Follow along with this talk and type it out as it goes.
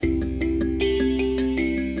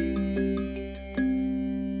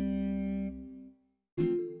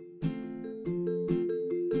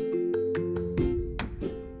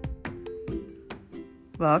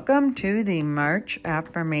Welcome to the March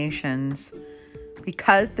affirmations.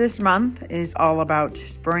 Because this month is all about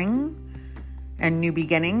spring and new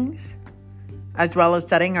beginnings, as well as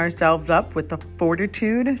setting ourselves up with the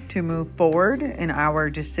fortitude to move forward in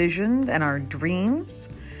our decisions and our dreams,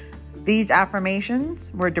 these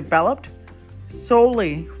affirmations were developed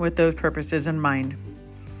solely with those purposes in mind.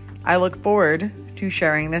 I look forward to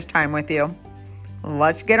sharing this time with you.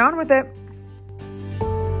 Let's get on with it.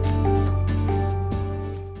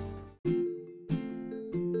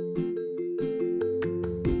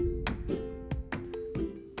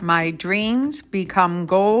 My dreams become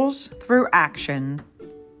goals through action.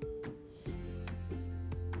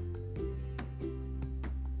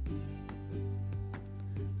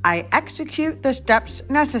 I execute the steps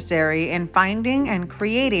necessary in finding and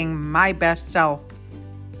creating my best self.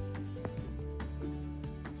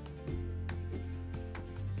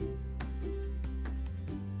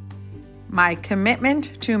 My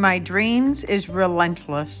commitment to my dreams is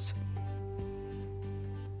relentless.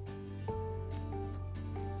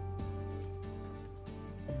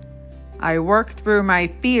 I work through my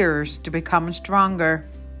fears to become stronger.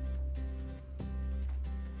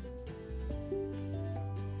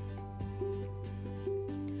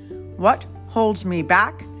 What holds me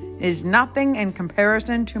back is nothing in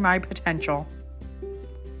comparison to my potential.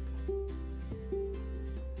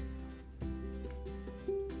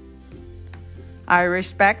 I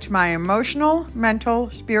respect my emotional,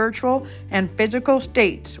 mental, spiritual, and physical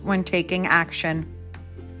states when taking action.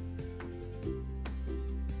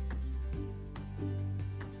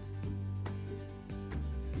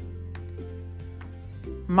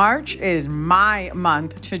 March is my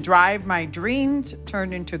month to drive my dreams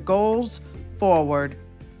turned into goals forward.